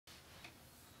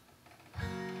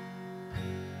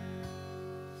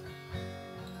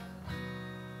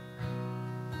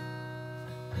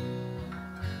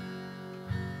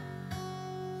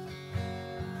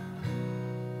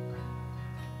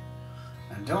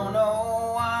Don't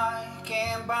know why you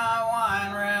can't buy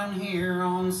wine around here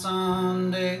on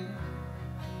Sunday,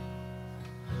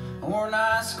 or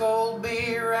nice cold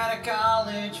beer at a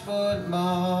college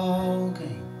football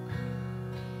game.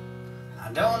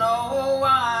 I don't know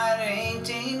why at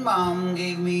 18 mom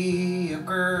gave me a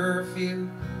curfew.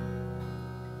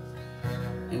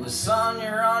 It was, son,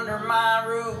 you're under my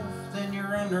roof, then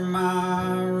you're under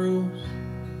my rules.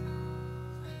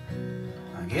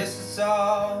 I guess it's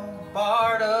all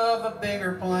part of a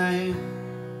bigger plan.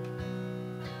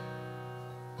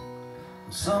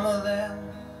 Some of them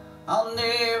I'll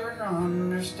never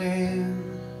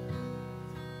understand.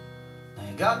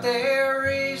 They got their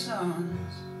reasons,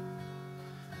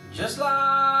 just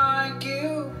like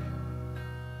you.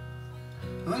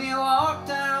 When you walked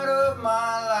out of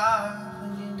my life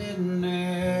and you didn't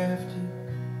have to,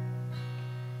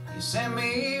 you sent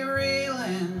me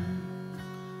reeling.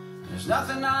 There's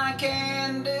nothing I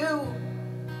can do.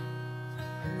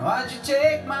 Why'd you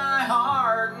take my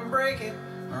heart and break it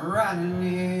right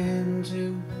in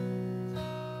two?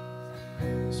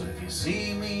 So if you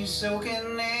see me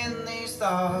soaking in these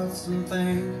thoughts and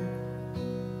thinking,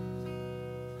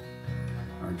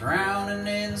 or drowning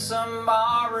in some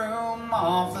barroom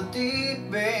off the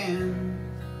deep end,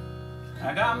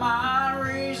 I got my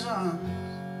reasons.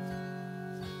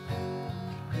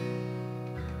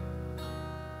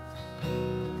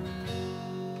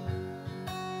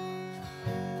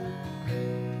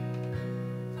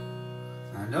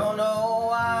 I don't know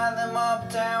why them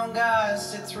uptown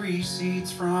guys sit 3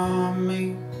 seats from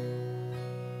me.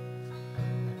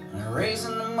 They're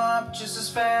raising them up just as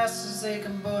fast as they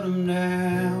can put them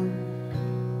down.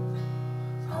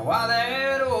 Or why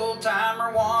that old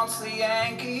timer wants the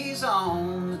Yankees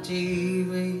on the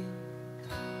TV,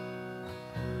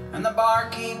 and the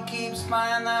barkeep keeps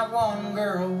buying that one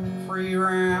girl free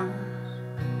rounds.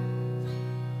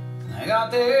 They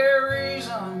got their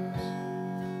reasons,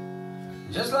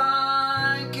 just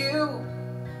like you.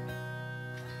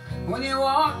 When you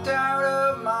walked out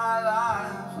of my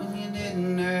life when you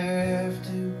didn't have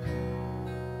to,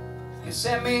 you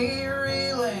sent me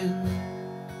reeling.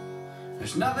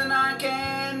 There's nothing I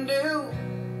can do.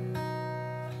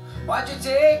 Why'd you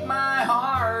take my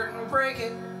heart and break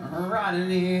it right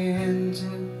in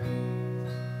two?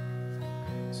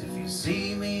 So if you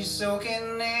see me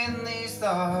soaking in these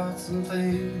thoughts and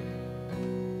thinking,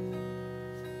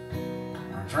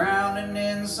 drowning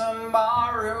in some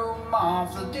barroom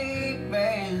off the deep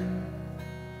end,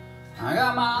 I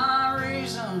got my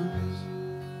reasons.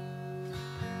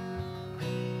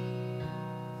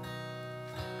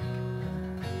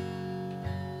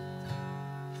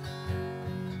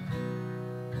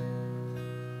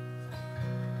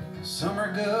 Some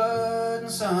are good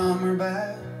and some are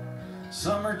bad,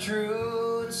 some are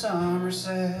true and some are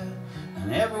sad,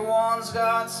 and everyone's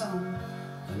got some,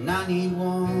 and I need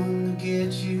one to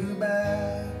get you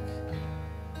back.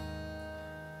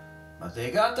 But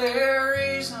they got their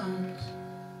reasons,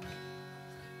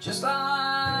 just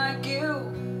like you.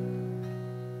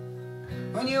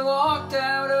 When you walked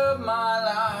out of my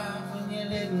life when you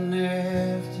didn't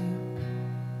have to,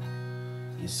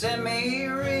 you sent me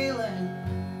reeling.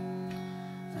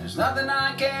 There's nothing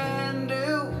I can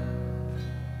do.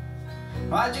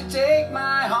 Why'd you take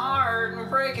my heart and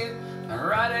break it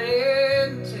right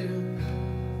in two?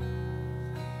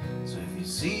 So if you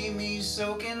see me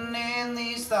soaking in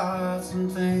these thoughts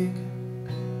and thinking,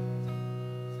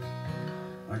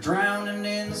 or drowning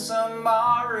in some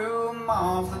barroom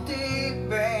off the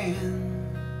deep end,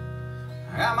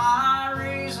 I got my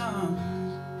reasons.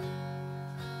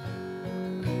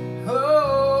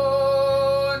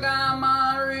 Oh, I got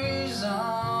my reasons.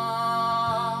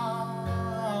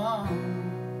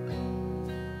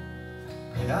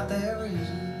 They got their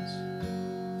reasons.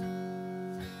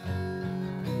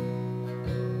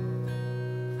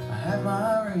 I have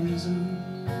my reasons.